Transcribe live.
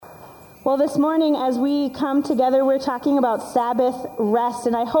Well, this morning as we come together, we're talking about Sabbath rest,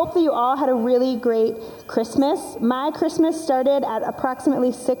 and I hope that you all had a really great Christmas. My Christmas started at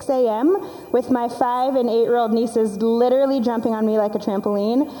approximately 6 a.m. with my 5 and 8-year-old nieces literally jumping on me like a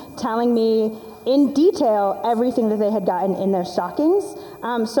trampoline, telling me in detail everything that they had gotten in their stockings.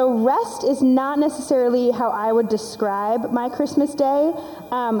 So rest is not necessarily how I would describe my Christmas day,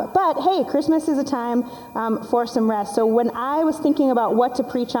 but hey, Christmas is a time for some rest. So when I was thinking about what to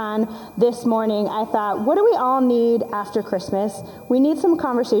preach on this morning, I thought, what do we all need after Christmas? We need some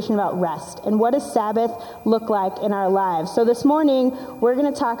conversation about rest, and what does Sabbath look like in our lives? So this morning, we're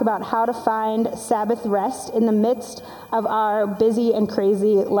going to talk about how to find Sabbath rest in the midst of our busy and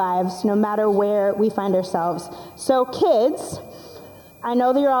crazy lives, no matter where we find ourselves. So kids, I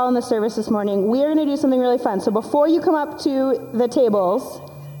know that you're all in the service this morning. We are going to do something really fun. So before you come up to the tables,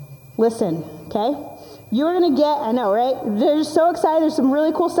 listen, okay? You are going to get, I know, right? They're so excited. There's some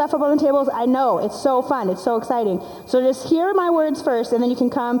really cool stuff up on the tables. I know. It's so fun. It's so exciting. So just hear my words first, and then you can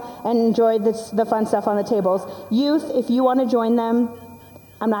come and enjoy the fun stuff on the tables. Youth, if you want to join them,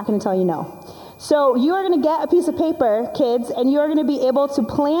 I'm not going to tell you no. So you are going to get a piece of paper, kids, and you are going to be able to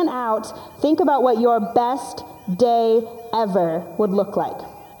plan out, think about what your best day ever would look like.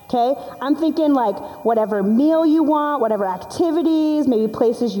 Okay? I'm thinking like whatever meal you want, whatever activities, maybe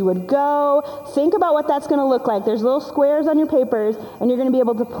places you would go. Think about what that's going to look like. There's little squares on your papers, and you're going to be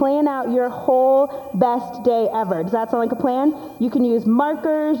able to plan out your whole best day ever. Does that sound like a plan? You can use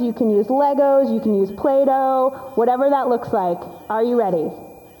markers, you can use Legos, you can use Play-Doh, whatever that looks like. Are you ready?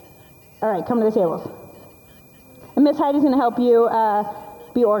 All right, come to the tables. And Miss Heidi's going to help you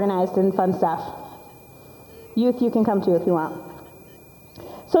be organized and fun stuff. Youth, you can come too if you want.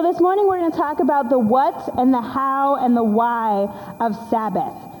 So this morning we're going to talk about the what and the how and the why of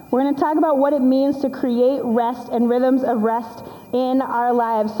Sabbath. We're going to talk about what it means to create rest and rhythms of rest in our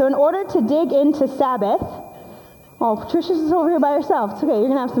lives. So in order to dig into Sabbath, oh, Patricia's is over here by herself. It's okay, you're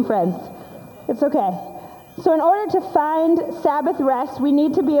going to have some friends. It's okay. So in order to find Sabbath rest, we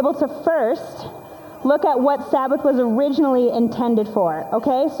need to be able to first look at what Sabbath was originally intended for,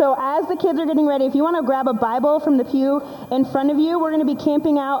 okay? So as the kids are getting ready, if you want to grab a Bible from the pew in front of you, we're going to be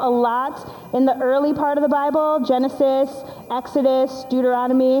camping out a lot in the early part of the Bible, Genesis, Exodus,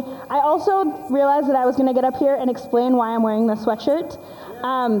 Deuteronomy. I also realized that I was going to get up here and explain why I'm wearing the sweatshirt.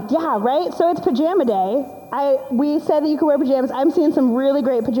 Yeah, right? So it's pajama day. We said that you could wear pajamas. I'm seeing some really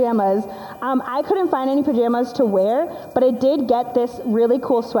great pajamas. I couldn't find any pajamas to wear, but I did get this really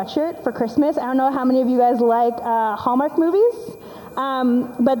cool sweatshirt for Christmas. I don't know how many of you guys like Hallmark movies,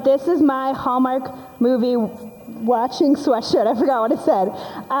 but this is my Hallmark movie watching sweatshirt. I forgot what it said.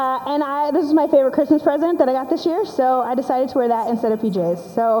 And this is my favorite Christmas present that I got this year, so I decided to wear that instead of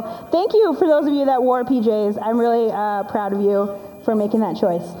PJs. So thank you for those of you that wore PJs. I'm really proud of you for making that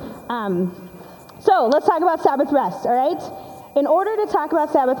choice. So let's talk about Sabbath rest, all right? In order to talk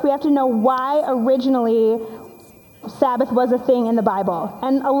about Sabbath, we have to know why originally Sabbath was a thing in the Bible.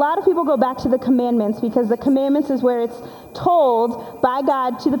 And a lot of people go back to the commandments because the commandments is where it's told by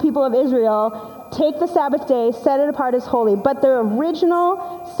God to the people of Israel, take the Sabbath day, set it apart as holy. But the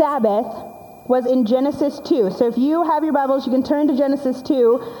original Sabbath was in Genesis 2. So if you have your Bibles, you can turn to Genesis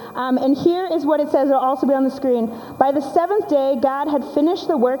 2. And here is what it says. It'll also be on the screen. By the seventh day, God had finished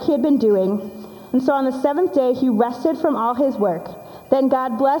the work he had been doing. And so on the seventh day, he rested from all his work. Then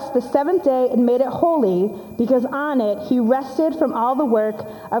God blessed the seventh day and made it holy, because on it he rested from all the work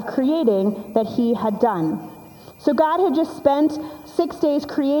of creating that he had done. So God had just spent 6 days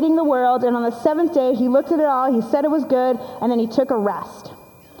creating the world, and on the seventh day he looked at it all, he said it was good, and then he took a rest.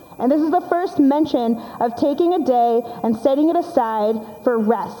 And this is the first mention of taking a day and setting it aside for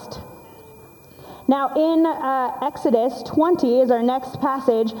rest. Now in Exodus 20 is our next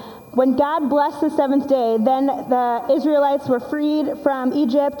passage. When God blessed the seventh day, then the Israelites were freed from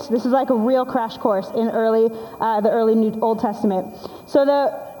Egypt. This is like a real crash course in the early New Old Testament. So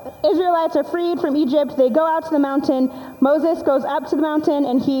the Israelites are freed from Egypt. They go out to the mountain. Moses goes up to the mountain,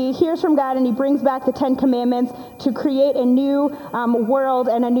 and he hears from God, and he brings back the 10 Commandments to create a new world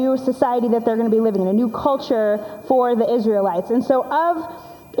and a new society that they're going to be living in, a new culture for the Israelites. And so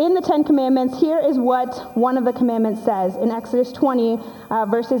in the 10 Commandments, here is what one of the commandments says in Exodus 20,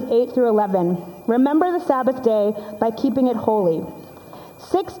 verses 8 through 11. Remember the Sabbath day by keeping it holy.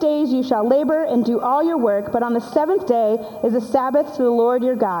 6 days you shall labor and do all your work, but on the seventh day is a Sabbath to the Lord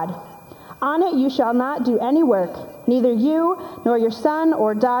your God. On it you shall not do any work, neither you, nor your son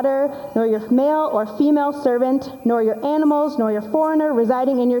or daughter, nor your male or female servant, nor your animals, nor your foreigner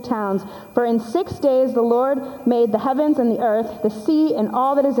residing in your towns. For in 6 days the Lord made the heavens and the earth, the sea, and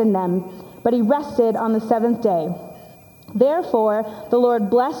all that is in them. But he rested on the seventh day. Therefore, the Lord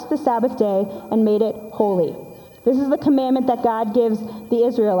blessed the Sabbath day and made it holy. This is the commandment that God gives the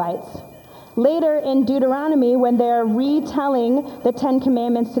Israelites. Later in Deuteronomy, when they're retelling the 10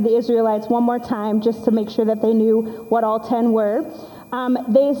 Commandments to the Israelites one more time, just to make sure that they knew what all 10 were,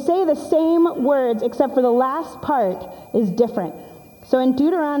 they say the same words, except for the last part is different. So in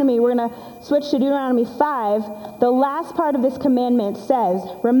Deuteronomy, we're going to switch to Deuteronomy 5. The last part of this commandment says,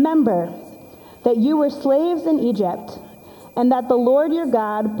 "Remember that you were slaves in Egypt, and that the Lord your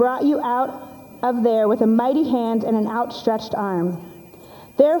God brought you out of there with a mighty hand and an outstretched arm.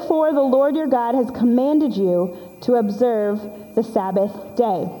 Therefore, the Lord your God has commanded you to observe the Sabbath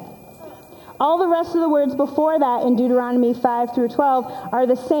day." All the rest of the words before that in Deuteronomy 5 through 12 are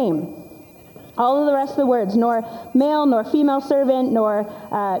the same. All of the rest of the words, nor male, nor female servant, nor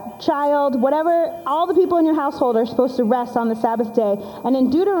child, whatever, all the people in your household are supposed to rest on the Sabbath day. And in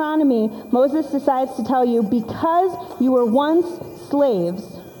Deuteronomy, Moses decides to tell you, because you were once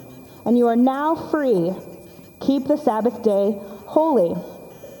slaves and you are now free, keep the Sabbath day holy.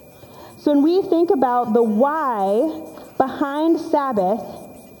 So when we think about the why behind Sabbath,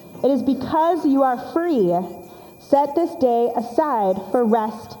 it is because you are free. Set this day aside for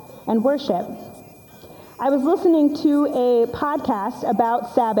rest and worship. I was listening to a podcast about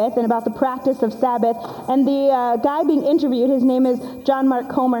Sabbath and about the practice of Sabbath, and the guy being interviewed, his name is John Mark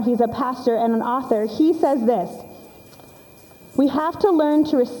Comer. He's a pastor and an author. He says this: "We have to learn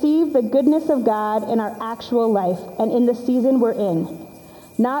to receive the goodness of God in our actual life and in the season we're in.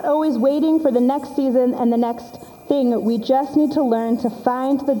 Not always waiting for the next season and the next thing. We just need to learn to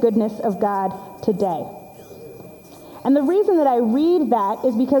find the goodness of God today." And the reason that I read that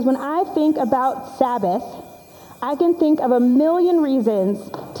is because when I think about Sabbath, I can think of a million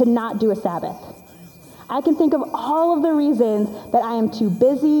reasons to not do a Sabbath. I can think of all of the reasons that I am too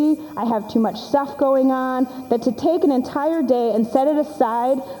busy, I have too much stuff going on, that to take an entire day and set it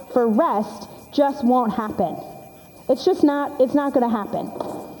aside for rest just won't happen. It's not going to happen.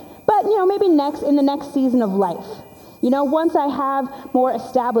 But, maybe in the next season of life. Once I have more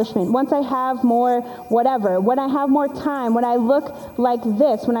establishment, once I have more whatever, when I have more time, when I look like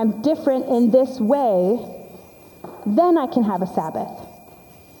this, when I'm different in this way, then I can have a Sabbath.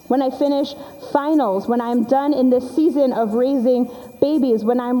 When I finish finals, when I'm done in this season of raising babies,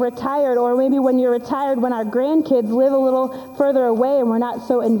 when I'm retired, or maybe when you're retired, when our grandkids live a little further away and we're not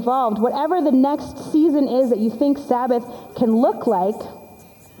so involved, whatever the next season is that you think Sabbath can look like,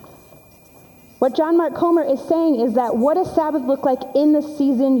 what John Mark Comer is saying is that what does Sabbath look like in the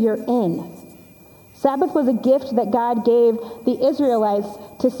season you're in? Sabbath was a gift that God gave the Israelites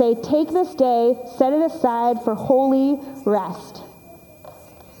to say, take this day, set it aside for holy rest.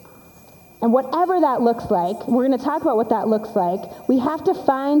 And whatever that looks like, we're going to talk about what that looks like, we have to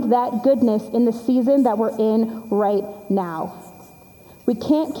find that goodness in the season that we're in right now. We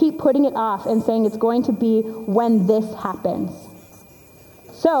can't keep putting it off and saying it's going to be when this happens.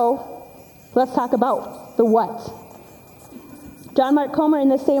 So, let's talk about the what. John Mark Comer in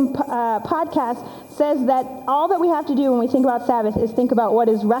the same podcast says that all that we have to do when we think about Sabbath is think about what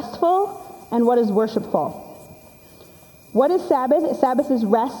is restful and what is worshipful. What is Sabbath? Sabbath is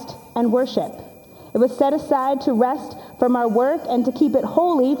rest and worship. It was set aside to rest from our work and to keep it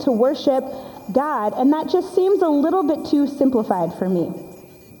holy, to worship God, and that just seems a little bit too simplified for me.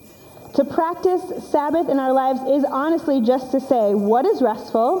 To practice Sabbath in our lives is honestly just to say what is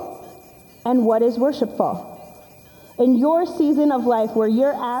restful and what is worshipful. In your season of life where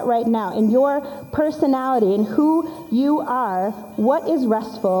you're at right now, in your personality and who you are, what is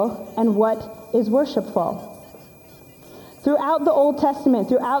restful and what is worshipful? Throughout the Old Testament,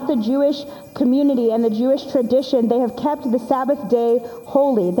 throughout the Jewish community and the Jewish tradition, they have kept the Sabbath day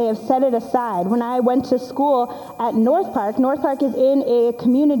holy. They have set it aside. When I went to school at North Park is in a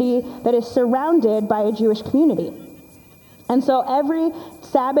community that is surrounded by a Jewish community. And so every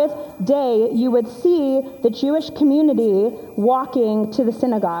Sabbath day, you would see the Jewish community walking to the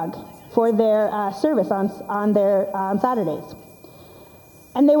synagogue for their service on Saturdays.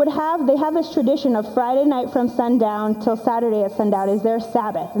 And they have this tradition of Friday night from sundown till Saturday at sundown is their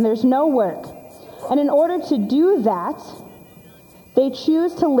Sabbath, and there's no work. And in order to do that, they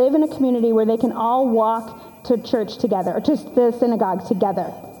choose to live in a community where they can all walk to church together, or to the synagogue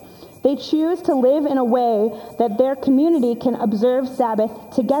together. They choose to live in a way that their community can observe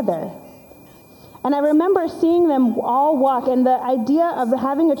Sabbath together. And I remember seeing them all walk, and the idea of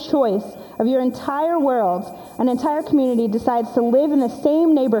having a choice of your entire world, an entire community decides to live in the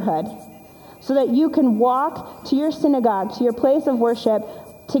same neighborhood so that you can walk to your synagogue, to your place of worship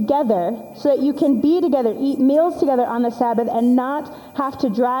together so that you can be together, eat meals together on the Sabbath, and not have to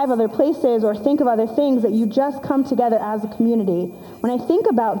drive other places or think of other things, that you just come together as a community. When I think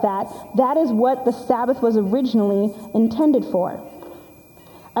about that, that is what the Sabbath was originally intended for.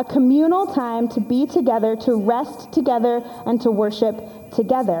 A communal time to be together, to rest together, and to worship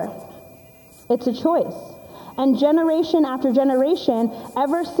together. It's a choice. And generation after generation,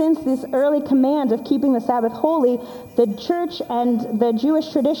 ever since this early command of keeping the Sabbath holy, the church and the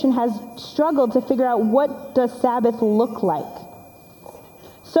Jewish tradition has struggled to figure out, what does Sabbath look like?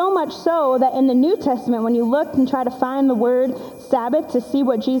 So much so that in the New Testament, when you look and try to find the word Sabbath to see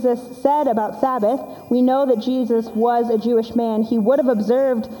what Jesus said about Sabbath, we know that Jesus was a Jewish man. He would have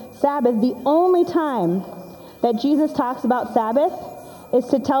observed Sabbath. The only time that Jesus talks about Sabbath is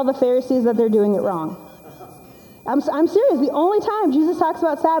to tell the Pharisees that they're doing it wrong. I'm serious. The only time Jesus talks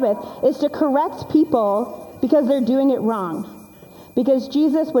about Sabbath is to correct people because they're doing it wrong. Because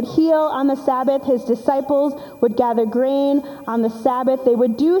Jesus would heal on the Sabbath, his disciples would gather grain on the Sabbath, they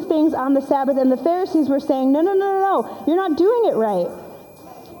would do things on the Sabbath, and the Pharisees were saying, no, you're not doing it right.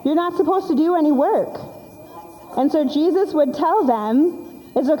 You're not supposed to do any work. And so Jesus would tell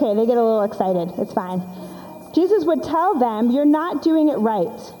them, it's okay, they get a little excited, it's fine. Jesus would tell them, you're not doing it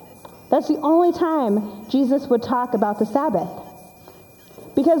right. That's the only time Jesus would talk about the Sabbath.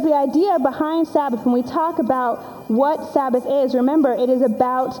 Because the idea behind Sabbath, when we talk about what Sabbath is, remember, it is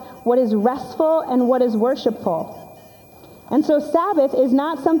about what is restful and what is worshipful. And so Sabbath is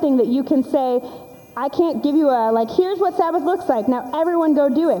not something that you can say, I can't give you here's what Sabbath looks like, now everyone go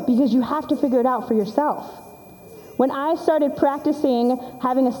do it, because you have to figure it out for yourself. When I started practicing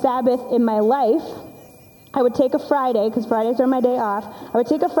having a Sabbath in my life, I would take a Friday, because Fridays are my day off. I would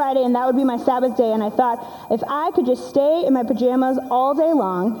take a Friday, and that would be my Sabbath day. And I thought, if I could just stay in my pajamas all day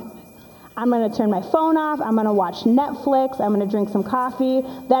long, I'm going to turn my phone off, I'm going to watch Netflix, I'm going to drink some coffee.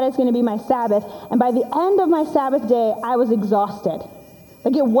 That is going to be my Sabbath. And by the end of my Sabbath day, I was exhausted.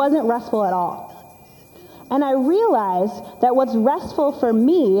 Like, it wasn't restful at all. And I realized that what's restful for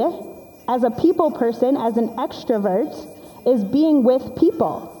me, as a people person, as an extrovert, is being with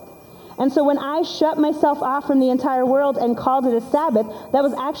people. And so when I shut myself off from the entire world and called it a Sabbath, that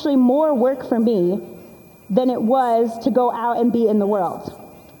was actually more work for me than it was to go out and be in the world.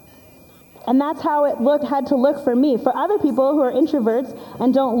 And that's how it had to look for me. For other people who are introverts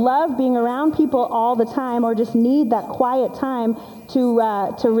and don't love being around people all the time, or just need that quiet time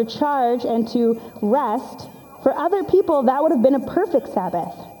to recharge and to rest, for other people that would have been a perfect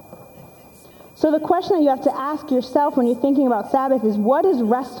Sabbath. So the question that you have to ask yourself when you're thinking about Sabbath is, what is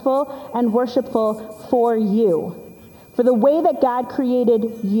restful and worshipful for you? For the way that God created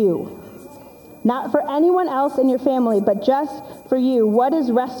you. Not for anyone else in your family, but just for you. What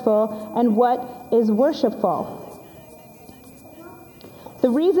is restful and what is worshipful? The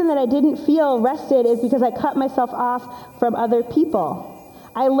reason that I didn't feel rested is because I cut myself off from other people.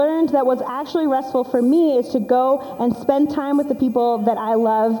 I learned that what's actually restful for me is to go and spend time with the people that I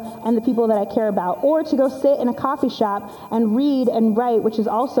love and the people that I care about, or to go sit in a coffee shop and read and write, which is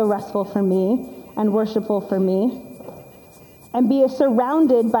also restful for me and worshipful for me, and be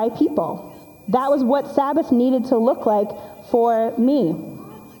surrounded by people. That was what Sabbath needed to look like for me.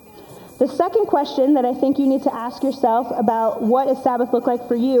 The second question that I think you need to ask yourself about what does Sabbath look like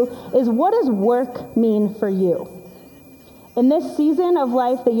for you is, what does work mean for you? In this season of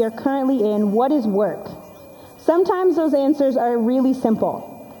life that you're currently in, what is work? Sometimes those answers are really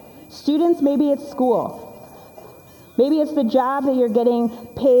simple. Students, maybe it's school. Maybe it's the job that you're getting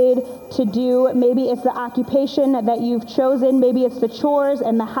paid to do. Maybe it's the occupation that you've chosen. Maybe it's the chores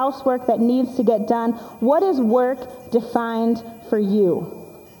and the housework that needs to get done. What is work defined for you?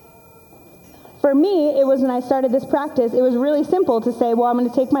 For me, it was when I started this practice, it was really simple to say, well, I'm going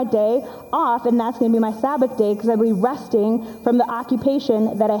to take my day off, and that's going to be my Sabbath day, because I'll be resting from the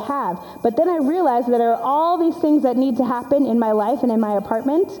occupation that I have. But then I realized that there are all these things that need to happen in my life and in my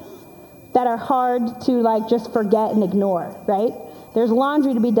apartment that are hard to just forget and ignore, right? There's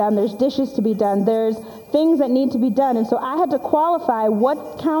laundry to be done, there's dishes to be done, there's things that need to be done. And so I had to qualify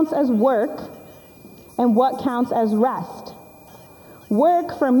what counts as work and what counts as rest.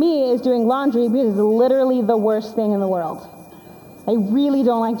 Work for me is doing laundry, because it's literally the worst thing in the world. I really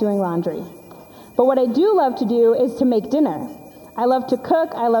don't like doing laundry. But what I do love to do is to make dinner. I love to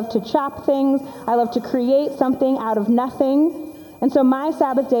cook, I love to chop things, I love to create something out of nothing. And so my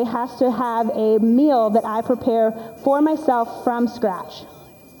Sabbath day has to have a meal that I prepare for myself from scratch.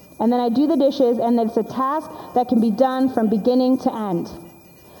 And then I do the dishes, and it's a task that can be done from beginning to end.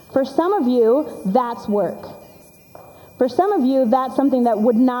 For some of you, that's work. For some of you, that's something that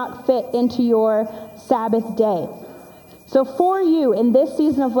would not fit into your Sabbath day. So for you in this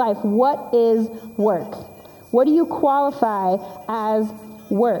season of life, what is work? What do you qualify as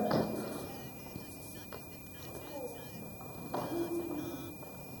work?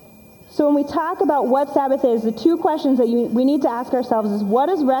 So when we talk about what Sabbath is, the two questions that we need to ask ourselves is, what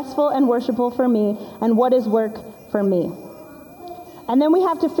is restful and worshipful for me, and what is work for me? And then we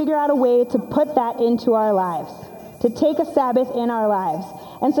have to figure out a way to put that into our lives, to take a Sabbath in our lives.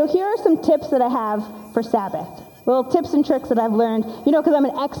 And so here are some tips that I have for Sabbath. Little tips and tricks that I've learned, because I'm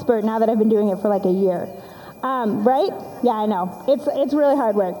an expert now that I've been doing it for like a year. Right? Yeah, I know. It's really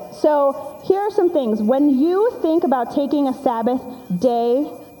hard work. So here are some things. When you think about taking a Sabbath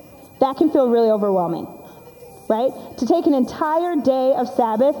day, that can feel really overwhelming, right? To take an entire day of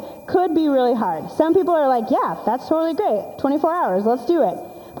Sabbath could be really hard. Some people are like, yeah, that's totally great. 24 hours, let's do it.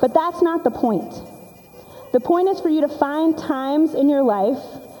 But that's not the point. The point is for you to find times in your life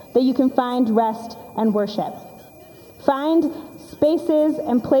that you can find rest and worship. Find spaces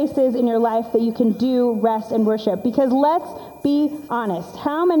and places in your life that you can do rest and worship. Because let's be honest,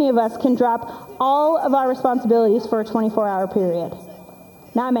 how many of us can drop all of our responsibilities for a 24-hour period?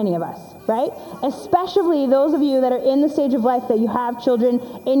 Not many of us, right? Especially those of you that are in the stage of life that you have children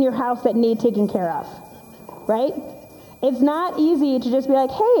in your house that need taken care of, right? It's not easy to just be like,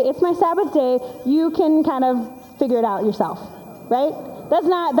 hey, it's my Sabbath day. You can kind of figure it out yourself, right? That's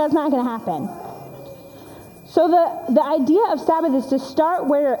not going to happen. So the idea of Sabbath is to start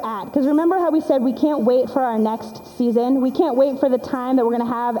where you're at. Because remember how we said we can't wait for our next season? We can't wait for the time that we're going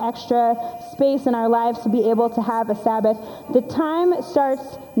to have extra space in our lives to be able to have a Sabbath. The time starts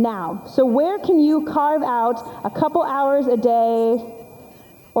now. So where can you carve out a couple hours a day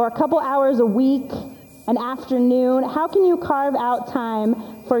or a couple hours a week, an afternoon? How can you carve out time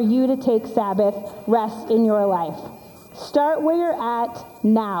for you to take Sabbath rest in your life? Start where you're at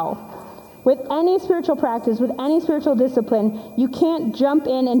now. With any spiritual practice, with any spiritual discipline, you can't jump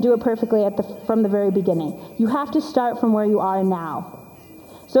in and do it perfectly from the very beginning. You have to start from where you are now.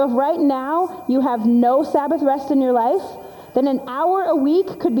 So if right now you have no Sabbath rest in your life, then an hour a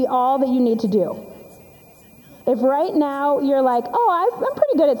week could be all that you need to do. If right now you're like, oh, I'm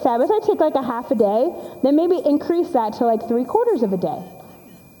pretty good at Sabbath, I take like a half a day, then maybe increase that to like 3/4 of a day.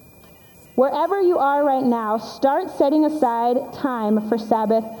 Wherever you are right now, start setting aside time for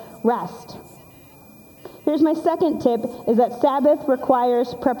Sabbath rest. Here's my second tip, is that Sabbath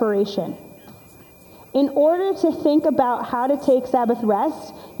requires preparation. In order to think about how to take Sabbath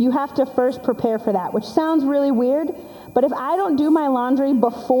rest, you have to first prepare for that, which sounds really weird, but if I don't do my laundry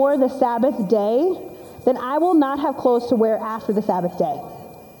before the Sabbath day, then I will not have clothes to wear after the Sabbath day.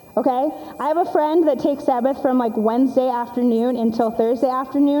 Okay? I have a friend that takes Sabbath from like Wednesday afternoon until Thursday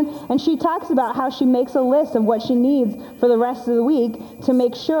afternoon, and she talks about how she makes a list of what she needs for the rest of the week to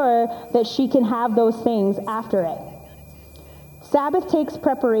make sure that she can have those things after it. Sabbath takes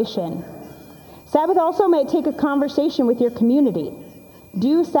preparation. Sabbath also might take a conversation with your community.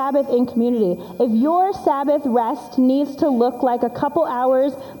 Do Sabbath in community. If your Sabbath rest needs to look like a couple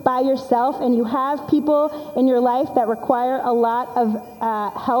hours by yourself and you have people in your life that require a lot of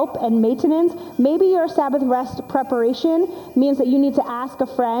help and maintenance, maybe your Sabbath rest preparation means that you need to ask a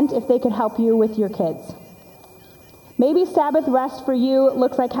friend if they could help you with your kids. Maybe Sabbath rest for you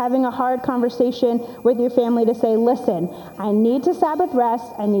looks like having a hard conversation with your family to say, listen, I need to Sabbath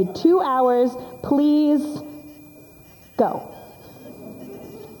rest. I need 2 hours. Please go.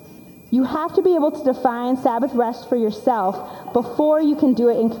 You have to be able to define Sabbath rest for yourself before you can do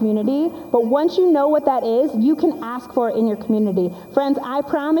it in community. But once you know what that is, you can ask for it in your community. Friends, I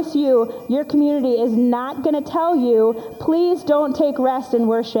promise you, your community is not going to tell you, please don't take rest and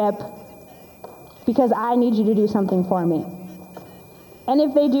worship because I need you to do something for me. And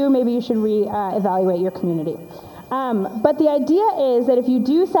if they do, maybe you should reevaluate your community. But the idea is that if you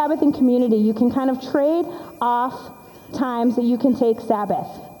do Sabbath in community, you can kind of trade off times that you can take Sabbath.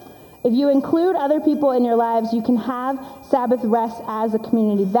 If you include other people in your lives, you can have Sabbath rest as a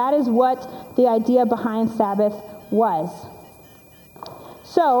community. That is what the idea behind Sabbath was.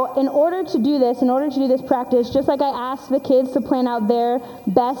 So in order to do this practice, just like I asked the kids to plan out their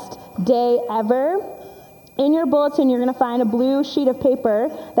best day ever, in your bulletin you're going to find a blue sheet of paper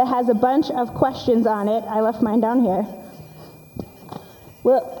that has a bunch of questions on it. I left mine down here.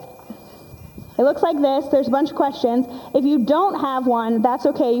 Well, it looks like this. There's a bunch of questions. If you don't have one, that's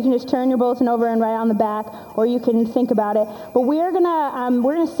okay. You can just turn your bulletin over and write on the back, or you can think about it. But we're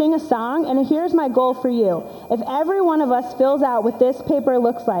gonna sing a song, and here's my goal for you. If every one of us fills out what this paper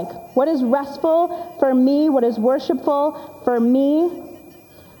looks like, what is restful for me, what is worshipful for me,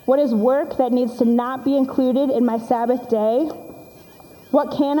 what is work that needs to not be included in my Sabbath day,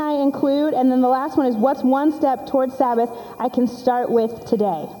 What can I include? And then the last one is, what's one step towards Sabbath I can start with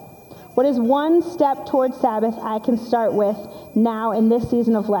today? What is one step towards Sabbath I can start with now in this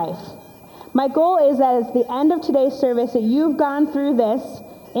season of life? My goal is that at the end of today's service that you've gone through this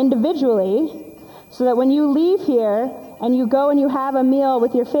individually, so that when you leave here and you go and you have a meal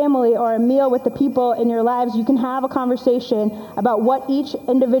with your family or a meal with the people in your lives, you can have a conversation about what each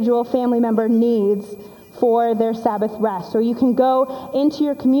individual family member needs for their Sabbath rest. Or you can go into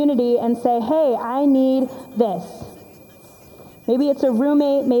your community and say, hey, I need this. Maybe it's a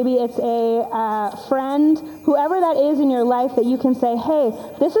roommate, maybe it's a friend, whoever that is in your life that you can say, hey,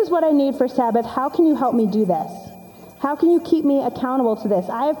 this is what I need for Sabbath. How can you help me do this? How can you keep me accountable to this?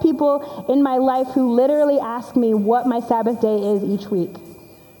 I have people in my life who literally ask me what my Sabbath day is each week,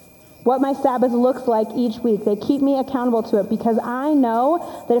 what my Sabbath looks like each week. They keep me accountable to it because I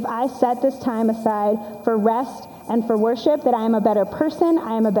know that if I set this time aside for rest and for worship, that I am a better person,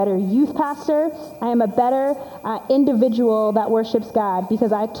 I am a better youth pastor, I am a better individual that worships God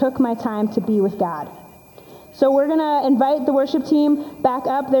because I took my time to be with God. So we're going to invite the worship team back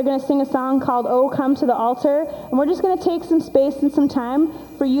up. They're going to sing a song called Oh, Come to the Altar. And we're just going to take some space and some time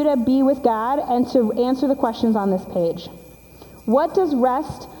for you to be with God and to answer the questions on this page. What does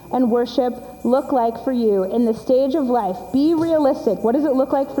rest and worship look like for you in this stage of life? Be realistic. What does it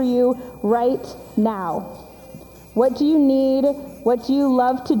look like for you right now? What do you need? What do you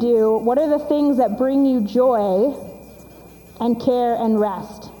love to do? What are the things that bring you joy and care and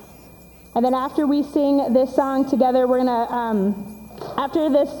rest? And then after we sing this song together, we're going to, after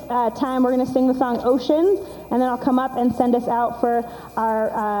this time, we're going to sing the song Oceans, and then I'll come up and send us out for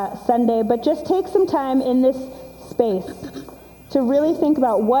our Sunday. But just take some time in this space to really think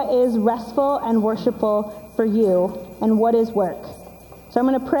about what is restful and worshipful for you and what is work. So I'm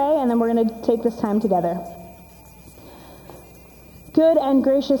going to pray, and then we're going to take this time together. Good and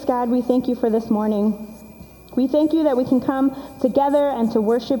gracious God, we thank you for this morning. We thank you that we can come together and to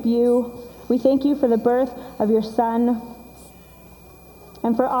worship you. We thank you for the birth of your Son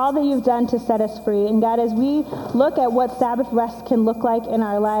and for all that you've done to set us free. And God, as we look at what Sabbath rest can look like in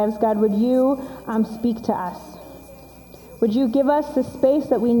our lives, God, would you speak to us? Would you give us the space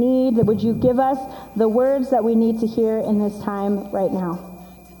that we need? Would you give us the words that we need to hear in this time right now?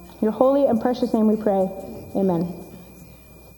 In your holy and precious name we pray. Amen.